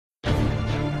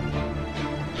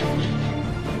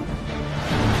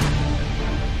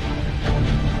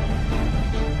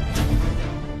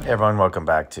Everyone, welcome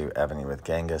back to Evony with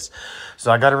Genghis. So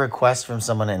I got a request from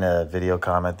someone in a video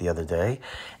comment the other day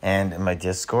and in my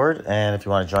Discord. And if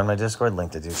you want to join my Discord,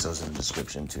 link to do so is in the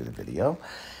description to the video.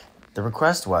 The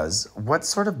request was, what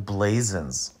sort of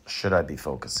blazons should I be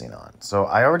focusing on? So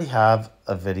I already have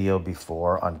a video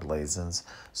before on blazons.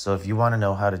 So if you want to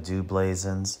know how to do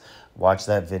blazons, watch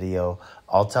that video.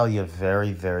 I'll tell you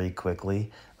very, very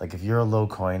quickly. Like if you're a low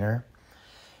coiner,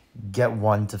 get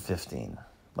 1 to 15.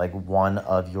 Like one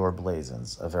of your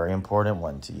blazons, a very important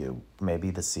one to you,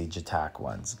 maybe the siege attack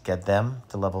ones. Get them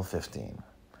to level 15.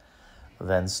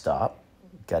 Then stop.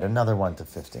 Get another one to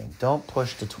 15. Don't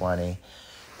push to 20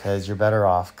 because you're better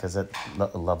off because at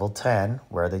level 10,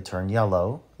 where they turn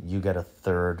yellow, you get a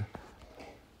third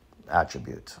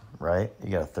attribute, right?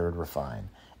 You get a third refine.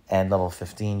 And level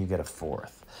 15, you get a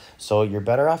fourth. So you're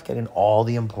better off getting all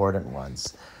the important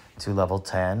ones to level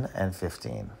 10 and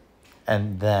 15.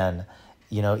 And then,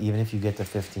 you know, even if you get to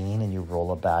 15 and you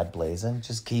roll a bad blazon,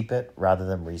 just keep it rather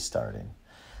than restarting.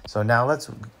 So now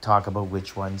let's talk about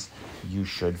which ones you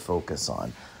should focus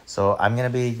on. So I'm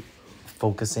going to be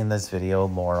focusing this video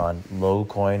more on low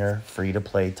coiner,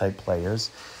 free-to-play type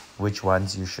players, which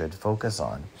ones you should focus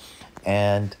on.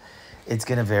 And it's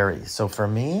going to vary. So for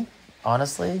me,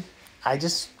 honestly,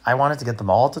 I wanted to get them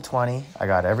all to 20. I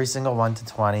got every single one to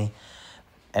 20.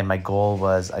 And my goal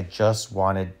was I just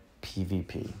wanted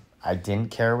PvP. I didn't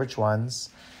care which ones,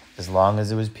 as long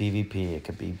as it was PvP. It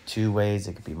could be two ways.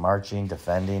 It could be marching,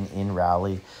 defending, in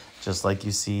rally, just like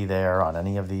you see there on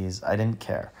any of these. I didn't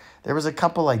care. There was a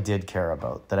couple I did care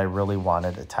about that I really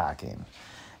wanted attacking.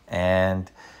 And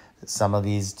some of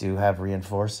these do have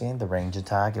reinforcing. The range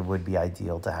attack, it would be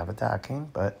ideal to have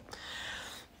attacking, but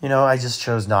you know, I just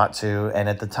chose not to. And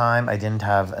at the time, I didn't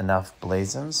have enough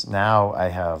blazons. Now I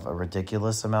have a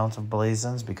ridiculous amount of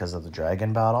blazons because of the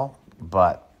dragon battle.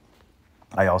 But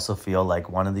I also feel like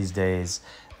one of these days,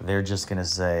 they're just going to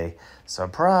say,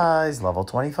 surprise, level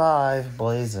 25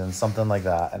 blazons, something like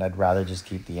that. And I'd rather just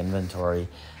keep the inventory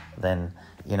than,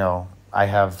 you know, I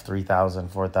have 3,000,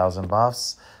 4,000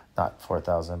 buffs. Not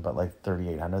 4,000, but like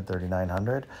 3,800,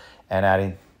 3,900. And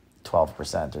adding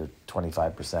 12% or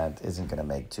 25% isn't going to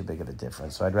make too big of a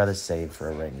difference. So I'd rather save for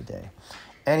a rainy day.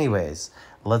 Anyways,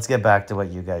 let's get back to what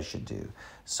you guys should do.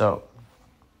 So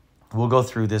we'll go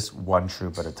through this one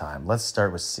troop at a time. Let's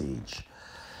start with siege.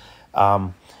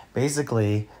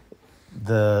 Basically,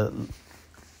 the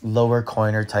lower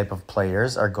coiner type of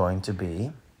players are going to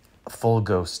be a full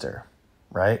ghoster,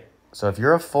 right? So if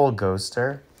you're a full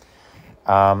ghoster,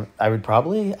 I would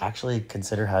probably actually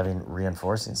consider having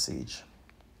reinforcing siege.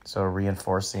 So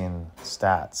reinforcing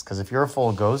stats. Because if you're a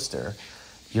full ghoster,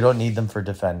 you don't need them for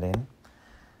defending.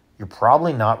 You're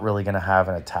probably not really going to have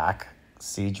an attack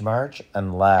siege march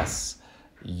unless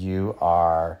you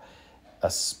are a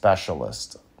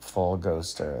specialist full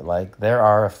ghoster. Like there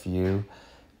are a few,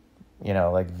 you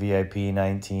know, like VIP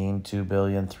 19, 2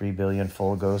 billion, 3 billion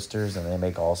full ghosters, and they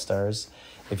make all-stars.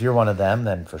 If you're one of them,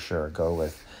 then for sure go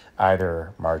with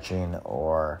either marching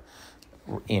or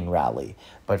in rally.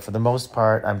 But for the most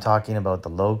part, I'm talking about the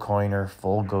low coiner,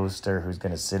 full ghoster who's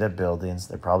going to sit at buildings.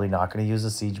 They're probably not going to use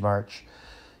a siege march.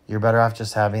 You're better off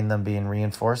just having them being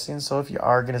reinforcing. So if you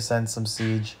are going to send some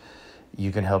siege,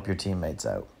 you can help your teammates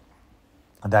out.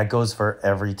 That goes for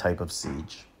every type of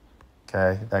siege.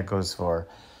 Okay? That goes for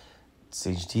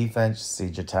siege defense,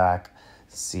 siege attack,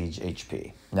 siege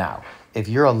HP. Now, if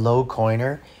you're a low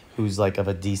coiner who's like of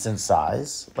a decent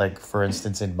size, like for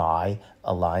instance in my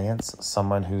alliance,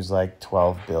 someone who's like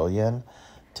 12 billion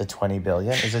to 20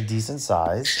 billion is a decent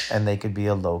size, and they could be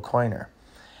a low coiner.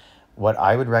 What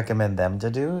I would recommend them to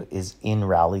do is in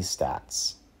rally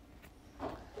stats.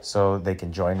 So they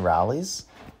can join rallies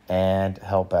and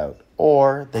help out.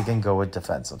 Or they can go with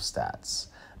defensive stats.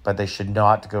 But they should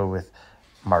not go with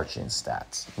marching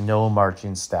stats. No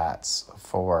marching stats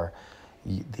for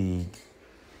the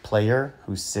player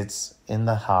who sits in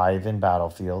the hive in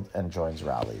battlefield and joins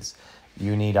rallies.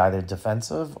 You need either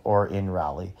defensive or in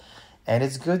rally. And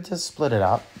it's good to split it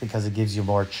up because it gives you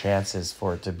more chances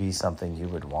for it to be something you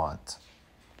would want.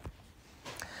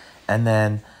 And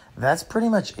then that's pretty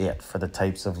much it for the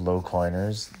types of low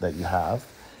coiners that you have.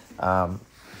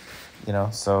 You know,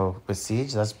 so with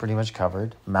siege, that's pretty much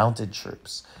covered. Mounted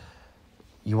troops.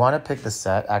 You want to pick the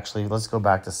set. Actually, let's go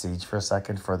back to siege for a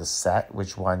second for the set,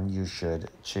 which one you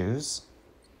should choose.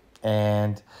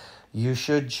 And you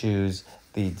should choose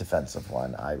the defensive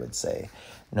one, I would say,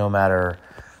 no matter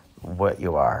what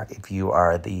you are. If you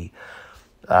are the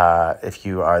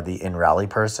in rally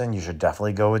person, you should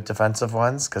definitely go with defensive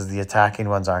ones because the attacking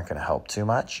ones aren't going to help too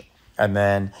much. And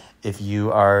then if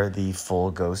you are the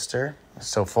full ghoster,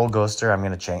 so full ghoster, I'm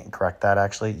going to correct that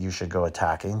actually. You should go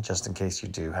attacking just in case you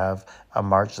do have a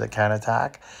march that can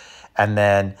attack. And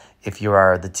then if you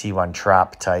are the T1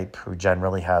 trap type who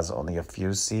generally has only a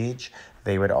few siege,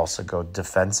 they would also go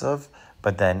defensive,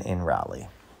 but then in rally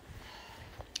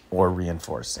or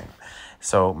reinforcing.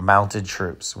 So mounted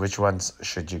troops, which ones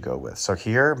should you go with? So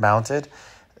here, mounted,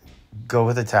 go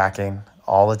with attacking,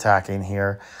 all attacking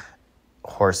here.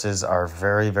 Horses are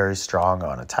very, very strong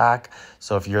on attack.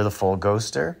 So if you're the full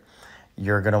ghoster,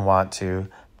 you're going to want to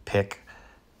pick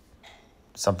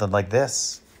something like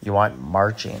this. You want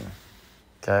marching,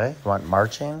 okay? You want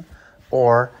marching,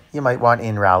 or you might want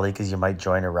in rally because you might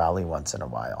join a rally once in a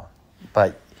while.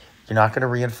 But you're not going to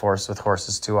reinforce with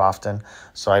horses too often,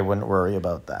 so I wouldn't worry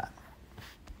about that.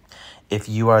 If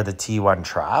you are the T1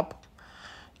 trap,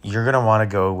 you're going to want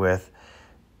to go with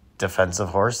defensive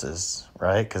horses,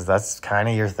 right? Because that's kind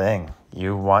of your thing.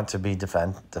 You want to be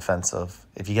defensive.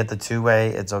 If you get the two-way,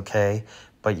 it's okay,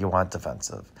 but you want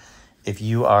defensive. If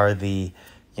you are the,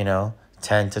 10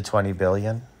 to 20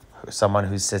 billion, someone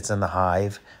who sits in the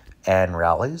hive and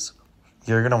rallies,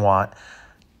 you're gonna want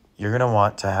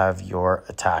to have your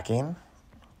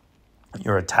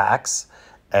attacks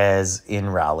as in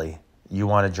rally. You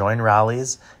want to join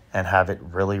rallies and have it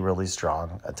really, really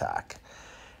strong attack.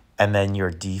 And then your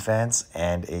defense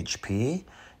and HP,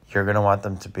 you're going to want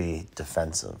them to be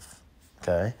defensive,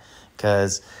 okay?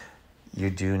 Because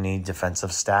you do need defensive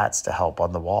stats to help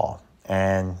on the wall.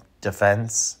 And defending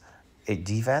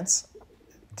defense,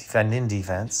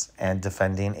 and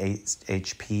defending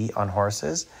HP on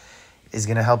horses is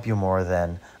going to help you more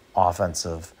than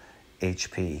offensive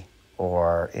HP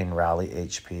or in rally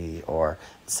HP, or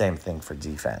same thing for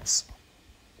defense.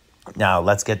 Now,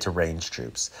 let's get to range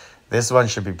troops. This one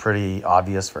should be pretty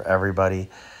obvious for everybody.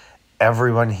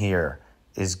 Everyone here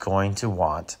is going to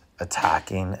want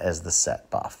attacking as the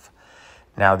set buff.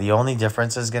 Now, the only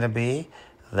difference is going to be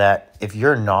that if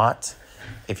you're not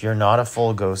a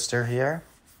full ghoster here,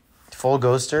 full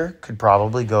ghoster could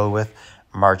probably go with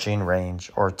marching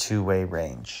range or two-way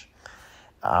range.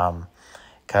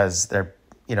 Because they're,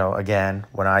 again,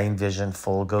 when I envision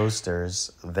full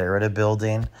ghosters, they're at a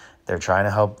building, they're trying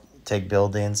to help take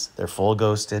buildings, they're full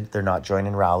ghosted, they're not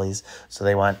joining rallies, so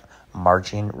they want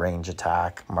marching range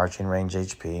attack, marching range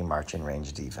HP, marching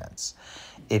range defense.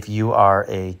 If you are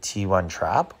a T1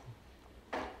 trap,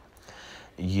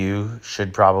 you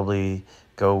should probably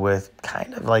go with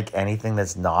kind of like anything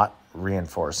that's not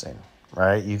reinforcing,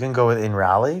 right? You can go with in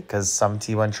rally because some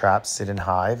T1 traps sit in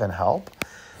hive and help.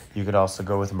 You could also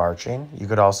go with marching. You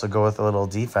could also go with a little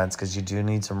defense because you do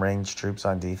need some ranged troops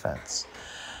on defense.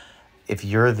 If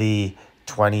you're the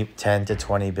 10 to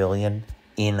 20 billion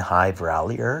in hive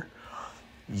rallier,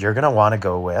 you're going to want to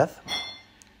go with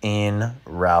in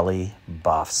rally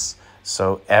buffs.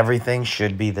 So everything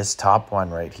should be this top one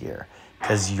right here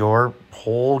because your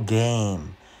whole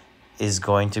game is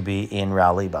going to be in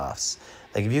rally buffs.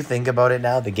 Like if you think about it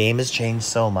now, the game has changed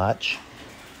so much.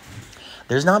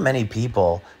 There's not many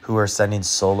people who are sending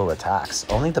solo attacks,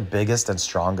 only the biggest and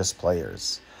strongest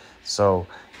players. So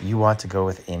you want to go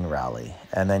with in rally.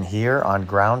 And then here on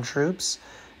ground troops,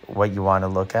 what you want to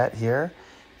look at here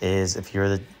is if you're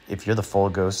the full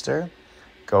ghoster,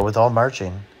 go with all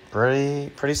marching.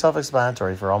 Pretty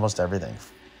self-explanatory for almost everything.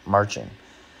 Marching.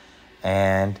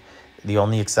 And the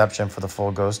only exception for the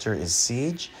full ghoster is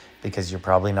siege, because you're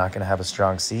probably not going to have a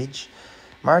strong siege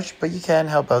march, but you can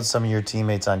help out some of your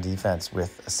teammates on defense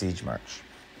with a siege march.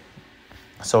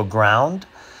 So ground,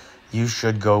 you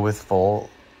should go with full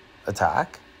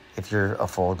attack if you're a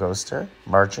full ghoster,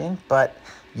 marching, but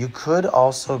you could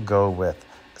also go with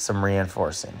some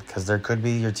reinforcing because there could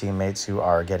be your teammates who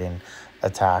are getting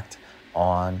attacked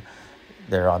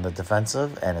they're on the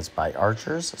defensive and it's by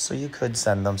archers, so you could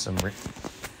send them some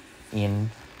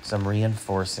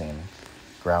reinforcing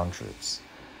ground troops.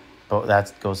 But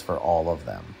that goes for all of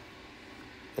them.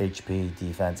 HP,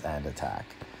 defense, and attack.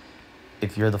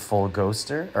 If you're the full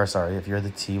ghoster, if you're the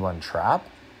T1 trap,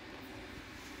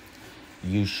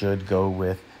 you should go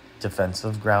with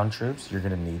defensive ground troops. You're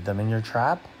going to need them in your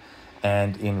trap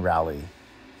and in rally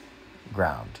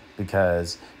ground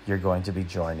because you're going to be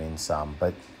joining some.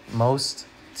 But most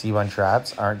T1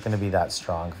 traps aren't going to be that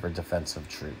strong for defensive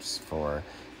troops for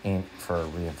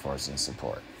reinforcing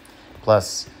support.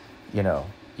 Plus, you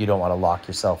don't want to lock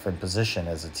yourself in position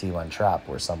as a T1 trap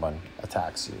where someone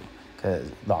attacks you,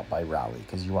 not by rally,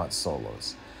 because you want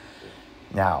solos.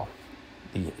 Now,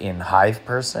 the in hive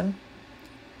person,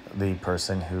 the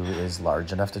person who is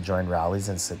large enough to join rallies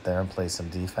and sit there and play some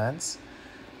defense,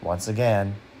 once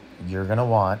again, you're going to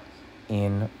want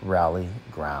in rally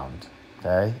ground.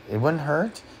 Okay, it wouldn't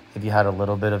hurt if you had a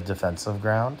little bit of defensive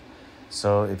ground.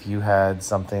 So if you had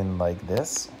something like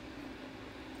this,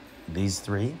 these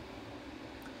three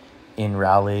in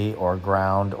rally or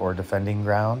ground or defending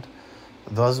ground,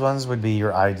 those ones would be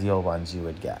your ideal ones you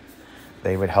would get.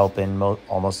 They would help in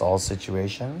almost all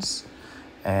situations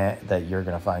that you're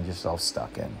going to find yourself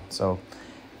stuck in. So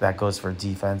that goes for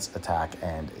defense, attack,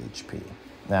 and HP.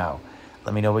 Now,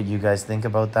 let me know what you guys think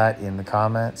about that in the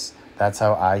comments. That's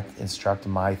how I instruct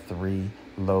my 3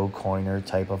 low coiner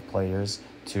type of players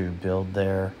to build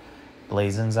their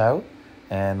blazons out.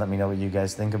 And let me know what you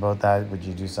guys think about that. Would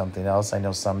you do something else? I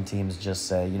know some teams just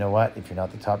say, you know what, if you're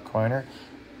not the top coiner,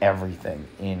 everything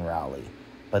in rally.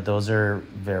 But those are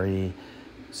very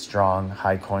strong,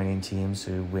 high coining teams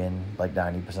who win like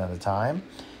 90% of the time.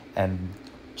 And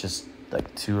just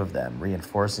like 2 of them,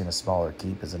 reinforcing a smaller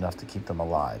keep is enough to keep them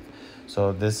alive.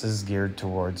 So this is geared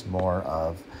towards more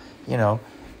of, you know,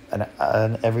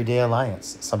 an everyday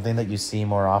alliance, something that you see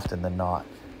more often than not.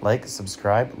 Like,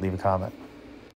 subscribe, leave a comment.